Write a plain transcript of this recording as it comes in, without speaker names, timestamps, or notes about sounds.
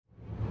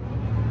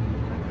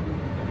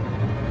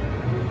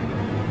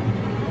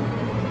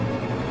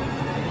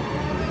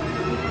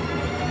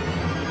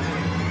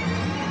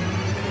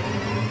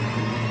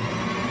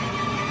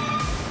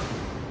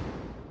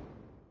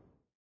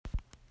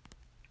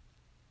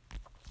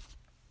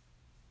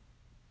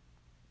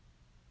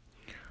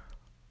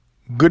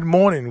Good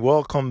morning.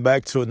 Welcome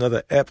back to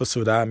another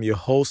episode. I'm your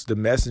host, the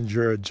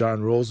messenger,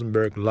 John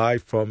Rosenberg,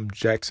 live from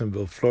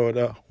Jacksonville,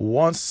 Florida.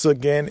 Once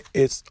again,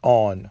 it's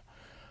on.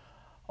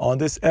 On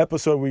this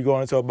episode, we're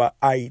going to talk about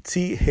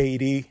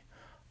Haiti,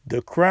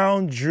 the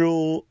crown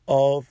jewel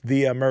of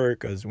the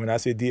Americas. When I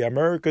say the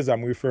Americas,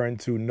 I'm referring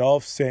to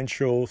North,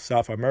 Central,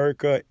 South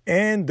America,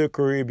 and the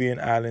Caribbean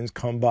islands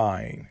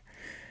combined.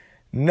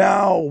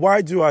 Now,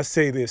 why do I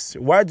say this?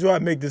 Why do I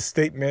make this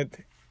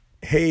statement,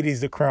 Haiti is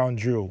the crown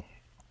jewel?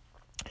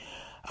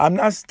 I'm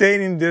not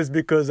stating this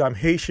because I'm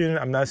Haitian.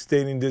 I'm not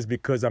stating this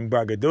because I'm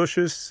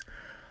braggadocious.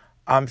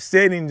 I'm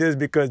stating this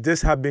because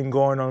this has been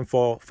going on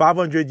for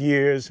 500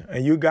 years,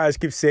 and you guys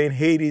keep saying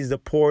Haiti is the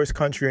poorest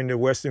country in the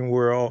Western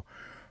world,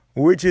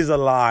 which is a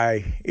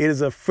lie. It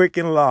is a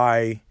freaking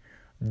lie.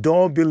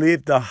 Don't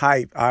believe the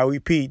hype. I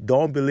repeat,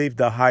 don't believe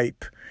the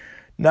hype.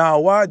 Now,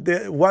 what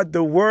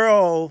the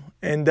world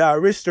and the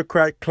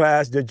aristocrat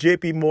class, the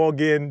J.P.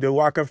 Morgan, the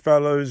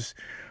Rockefellers,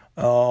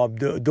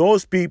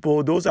 those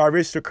people, those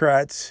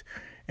aristocrats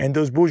and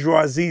those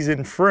bourgeoisies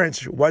in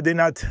French, what they're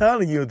not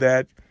telling you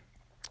that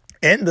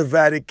in the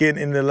Vatican,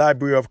 in the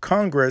Library of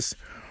Congress,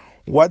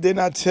 what they're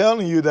not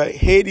telling you that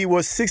Haiti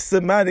was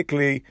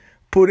systematically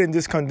put in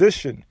this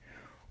condition.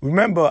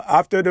 Remember,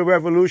 after the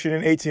revolution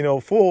in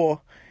 1804,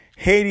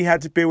 Haiti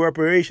had to pay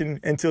reparation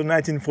until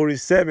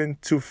 1947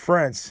 to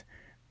France.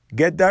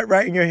 Get that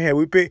right in your head.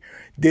 We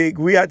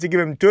had to give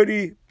them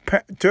 30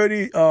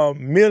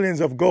 millions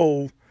of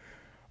gold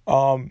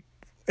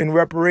in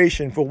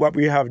reparation for what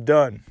we have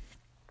done.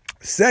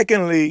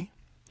 Secondly,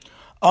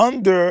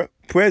 under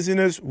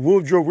President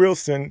Woodrow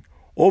Wilson,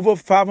 over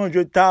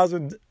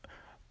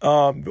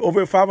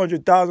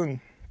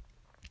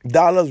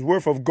 $500,000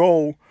 worth of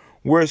gold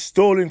were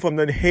stolen from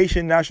the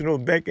Haitian National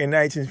Bank in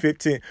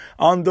 1915.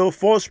 Under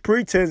false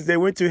pretense, they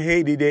went to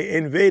Haiti, they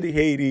invaded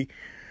Haiti,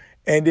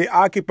 and they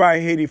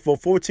occupied Haiti for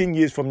 14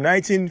 years, from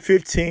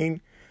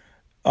 1915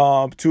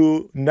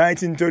 to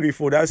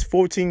 1934. That's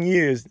 14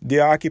 years they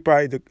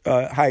occupied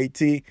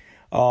Haiti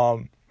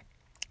and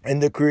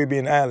the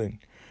Caribbean island.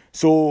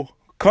 So,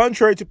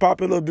 contrary to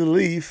popular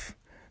belief,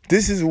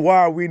 this is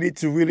why we need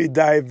to really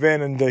dive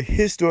in the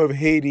history of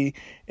Haiti,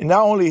 and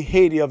not only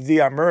Haiti, of the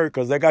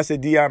Americas. Like I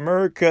said, the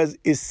Americas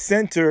is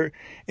centered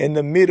in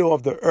the middle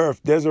of the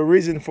earth. There's a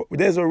reason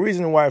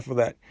why for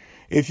that.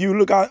 If you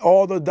look at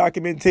all the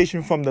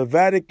documentation from the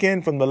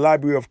Vatican, from the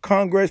Library of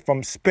Congress,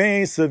 from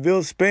Spain,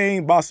 Seville,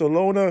 Spain,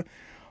 Barcelona,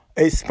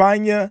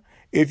 España.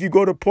 If you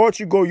go to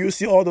Portugal, you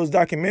see all those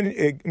documents.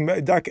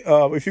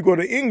 If you go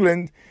to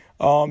England,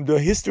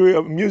 the history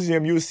of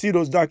museum, you see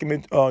those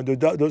documents about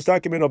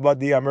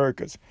the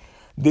Americas.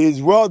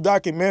 There's well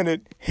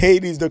documented.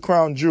 Haiti is the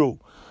crown jewel.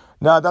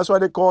 Now, that's why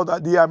they call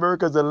the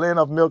Americas the land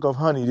of milk of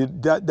honey.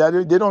 They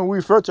don't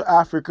refer to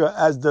Africa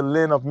as the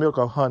land of milk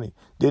of honey.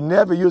 They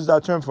never use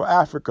that term for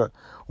Africa.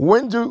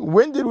 When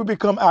did we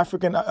become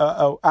African?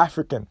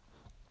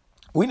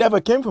 We never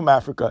came from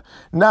Africa.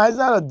 Now, it's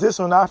not a diss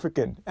on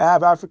African. I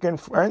have African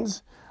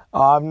friends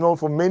I've known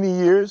for many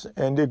years,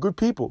 and they're good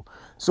people.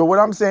 So what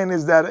I'm saying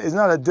is that it's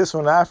not a diss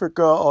on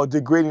Africa or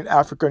degrading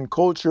African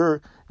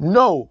culture.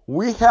 No,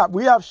 we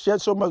have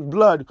shed so much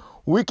blood.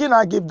 We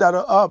cannot give that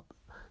up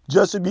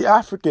just to be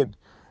African.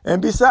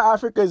 And besides,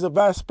 Africa is a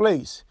vast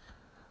place.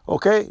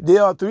 Okay?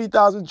 There are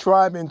 3,000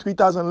 tribes and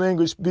 3,000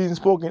 languages being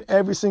spoken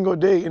every single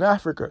day in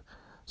Africa.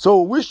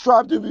 So which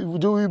tribe do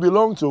we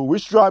belong to?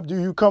 Which tribe do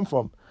you come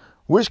from?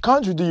 Which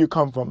country do you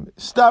come from?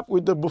 Stop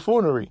with the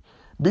buffoonery.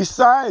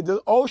 Besides,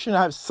 the ocean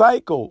has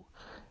cycle.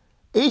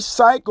 Each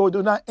cycle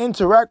do not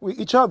interact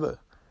with each other.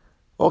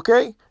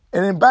 Okay?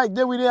 And then back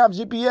then we didn't have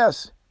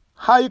GPS.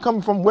 How you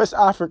coming from West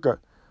Africa?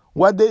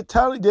 What they're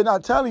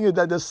not telling you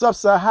that the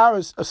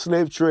sub-Saharan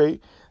slave trade,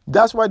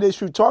 that's why they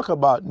should talk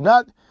about.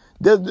 Not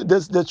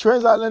the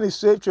transatlantic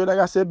slave trade, like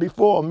I said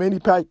before on many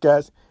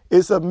podcasts,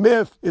 it's a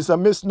myth, it's a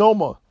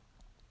misnomer.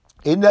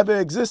 It never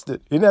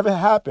existed. It never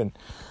happened.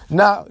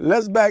 Now,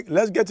 let's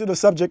get to the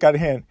subject at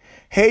hand.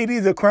 Haiti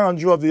is the crown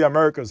jewel of the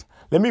Americas.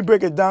 Let me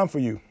break it down for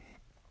you.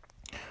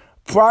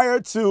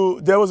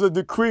 There was a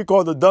decree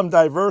called the Dum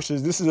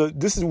Diversas. This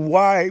is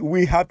why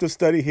we have to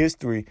study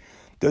history.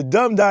 The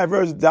Dum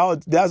Diversas,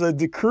 that's a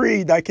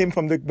decree that came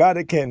from the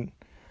Vatican.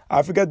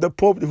 I forget the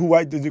Pope who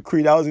wrote the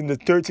decree. That was in the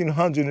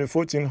 1300 and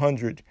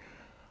 1400.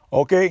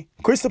 Okay?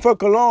 Christopher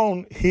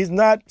Colon, he's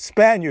not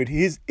Spaniard.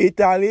 He's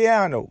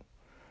Italiano.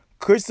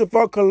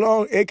 Christopher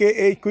Colon,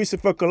 a.k.a.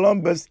 Christopher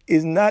Columbus,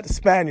 is not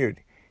Spaniard.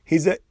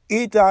 He's an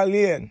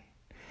Italian.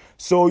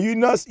 So you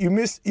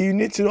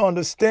need to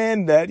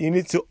understand that. You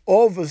need to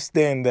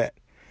understand that.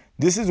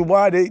 This is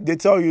why they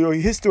tell you, your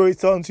history is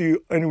telling to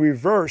you in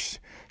reverse.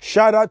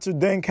 Shout out to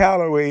Dan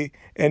Calloway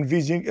and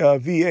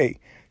VA.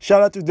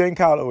 Shout out to Dan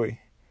Calloway.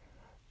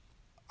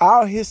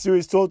 Our history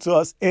is told to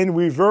us in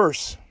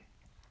reverse.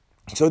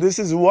 So this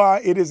is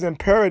why it is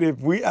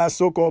imperative we as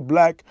so-called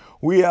black,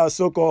 we as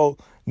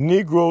so-called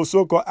Negro,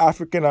 so-called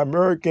African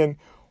American,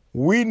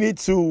 we need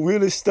to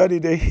really study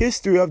the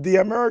history of the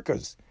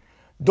Americas.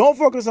 Don't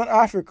focus on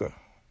Africa.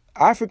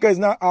 Africa is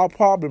not our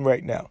problem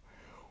right now.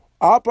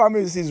 Our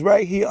problem is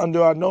right here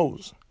under our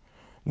nose.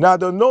 Now,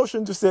 the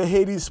notion to say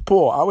Haiti's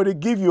poor, I would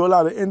give you a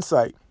lot of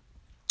insight.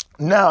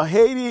 Now,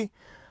 Haiti,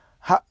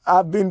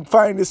 I've been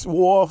fighting this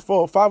war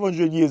for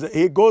 500 years.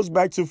 It goes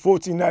back to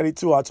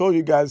 1492. I told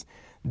you guys,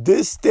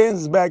 this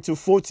stands back to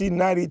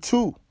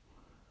 1492.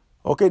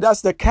 Okay,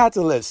 that's the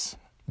catalyst.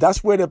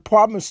 That's where the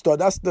problem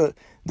starts.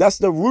 That's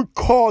the root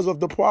cause of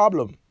the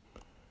problem.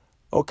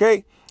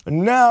 Okay,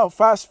 now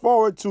fast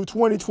forward to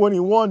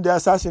 2021, the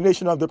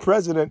assassination of the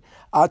president.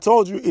 I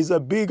told you is a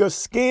bigger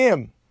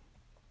scam.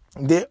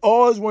 They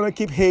always want to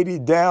keep Haiti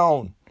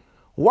down.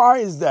 Why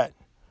is that?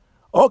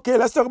 Okay,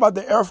 let's talk about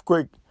the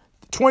earthquake.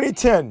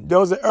 2010, there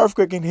was an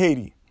earthquake in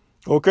Haiti.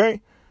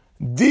 Okay,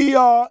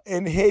 DR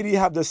and Haiti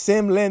have the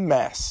same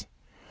landmass.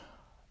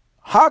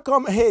 How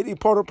come Haiti,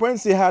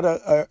 Port-au-Prince had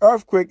an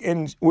earthquake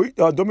and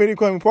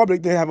Dominican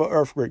Republic didn't have an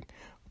earthquake?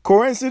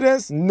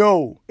 Coincidence?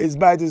 No, it's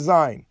by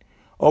design.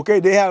 Okay,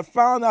 they had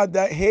found out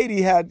that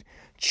Haiti had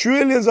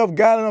trillions of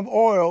gallons of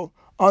oil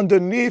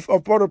underneath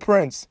of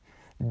Port-au-Prince.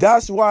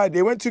 That's why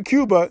they went to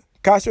Cuba.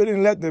 Castro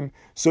didn't let them,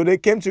 so they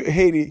came to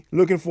Haiti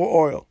looking for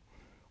oil.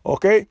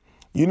 Okay,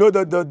 you know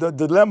the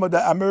dilemma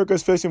that America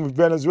is facing with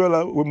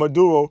Venezuela, with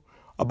Maduro,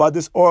 about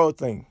this oil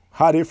thing,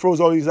 how they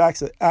froze all these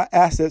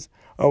assets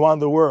around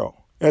the world,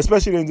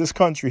 especially in this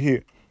country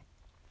here.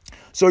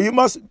 So you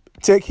must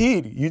take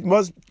heed. You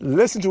must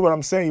listen to what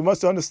I'm saying. You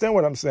must understand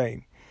what I'm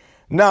saying.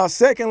 Now,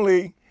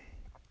 secondly,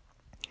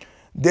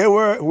 there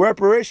were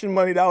reparation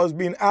money that was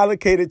being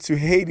allocated to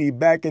Haiti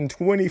back in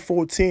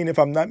 2014, if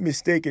I'm not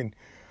mistaken,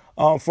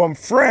 from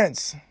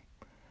France.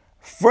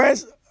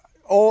 France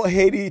owed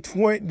Haiti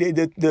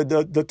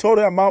the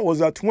total amount was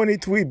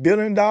 $23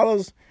 billion.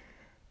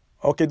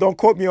 Okay, don't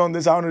quote me on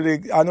this. I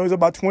know it's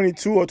about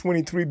 22 or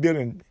 23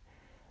 billion.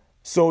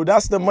 So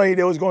that's the money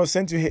they was going to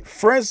send to Haiti.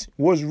 France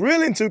was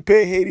willing to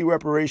pay Haiti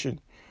reparation.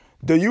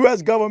 The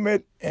U.S.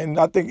 government and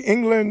I think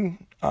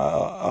England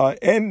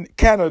and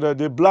Canada,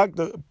 they blocked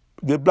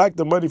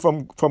the money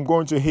from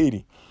going to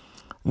Haiti.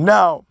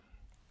 Now,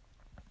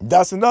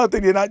 that's another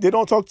thing. They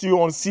don't talk to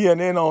you on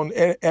CNN, on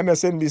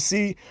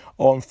MSNBC,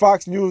 on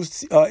Fox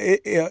News,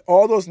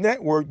 all those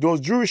networks, those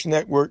Jewish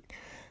networks.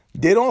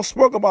 They don't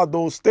speak about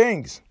those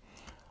things.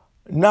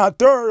 Now,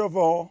 third of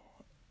all,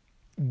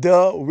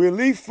 the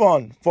relief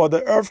fund for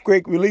the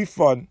earthquake relief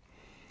fund,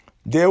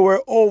 there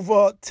were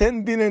over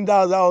 $10 billion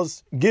that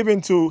was given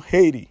to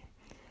Haiti.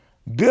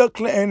 Bill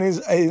Clinton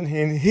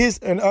in his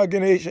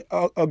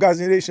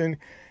organization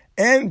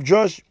and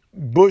George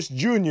Bush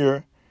Jr.,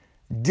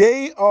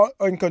 they are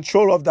in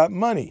control of that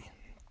money.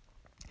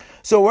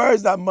 So where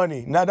is that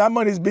money? Now, that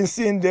money has been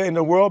sitting there in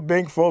the World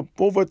Bank for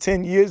over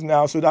 10 years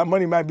now, so that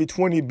money might be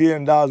 $20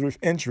 billion with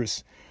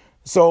interest.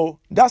 So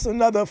that's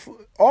another,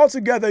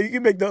 altogether, you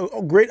can make the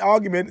great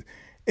argument,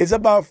 it's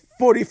about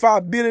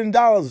 $45 billion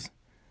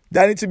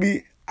that need to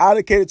be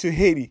allocated to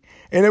Haiti.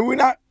 And then we're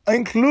not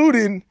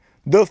including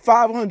the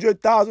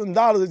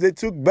 $500,000 they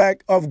took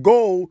back of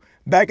gold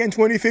back in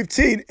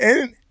 2015.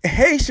 And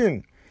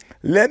Haitian,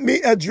 let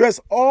me address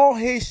all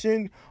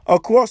Haitian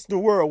across the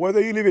world, whether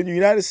you live in the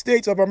United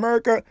States of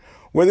America,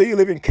 whether you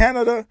live in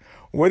Canada,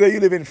 whether you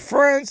live in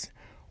France,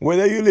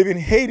 whether you live in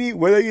Haiti,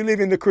 whether you live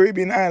in the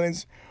Caribbean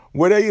islands,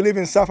 whether you live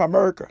in South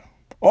America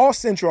or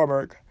Central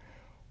America.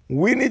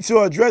 We need to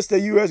address the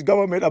U.S.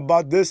 government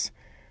about this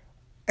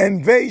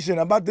invasion,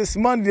 about this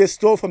money they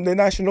stole from the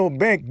National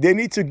Bank. They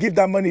need to give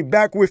that money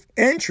back with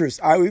interest.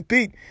 I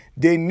repeat,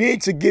 they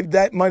need to give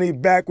that money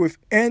back with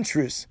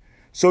interest.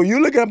 So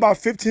you're looking at about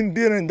 $15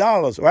 billion,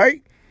 right?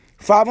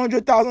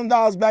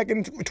 $500,000 back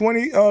in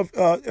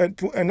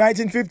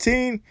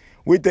 1915.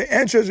 With the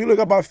interest, you look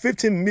at about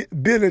 $15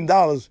 billion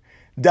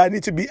that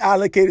need to be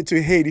allocated to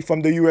Haiti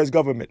from the U.S.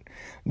 government.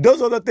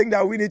 Those are the things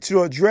that we need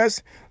to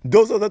address.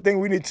 Those are the things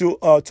we need to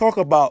talk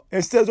about.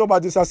 Instead of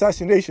about this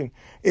assassination,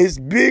 it's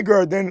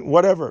bigger than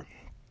whatever.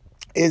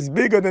 It's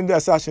bigger than the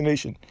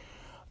assassination.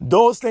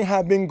 Those things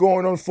have been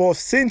going on for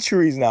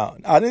centuries now.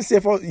 I didn't say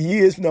for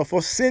years, no,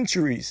 for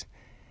centuries.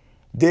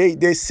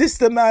 They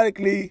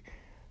systematically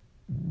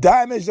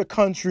damage the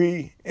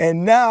country,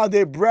 and now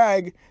they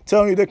brag,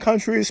 telling you the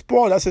country is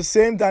poor. That's the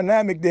same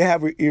dynamic they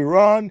have with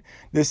Iran,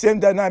 the same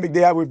dynamic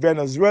they have with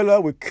Venezuela,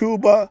 with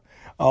Cuba,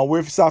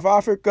 with South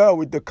Africa,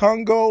 with the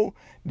Congo.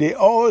 They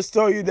always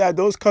tell you that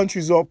those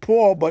countries are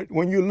poor, but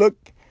when you look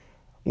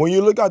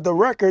at the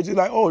records, you're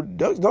like, oh,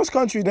 those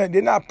countries,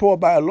 they're not poor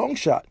by a long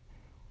shot.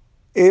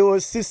 It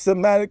was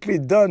systematically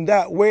done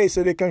that way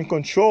so they can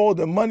control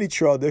the money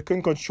trail, they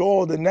can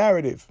control the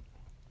narrative,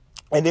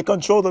 and they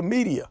control the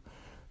media.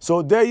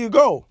 So there you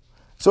go.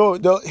 So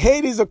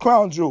Haiti is a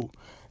crown jewel.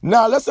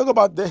 Now let's talk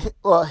about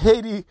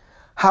Haiti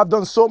have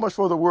done so much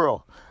for the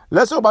world.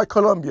 Let's talk about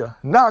Colombia.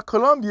 Now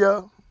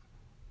Colombia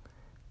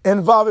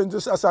involved in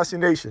this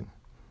assassination.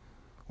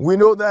 We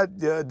know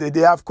that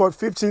they have caught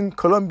 15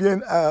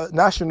 Colombian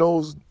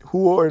nationals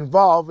who are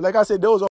involved. Like I said, those are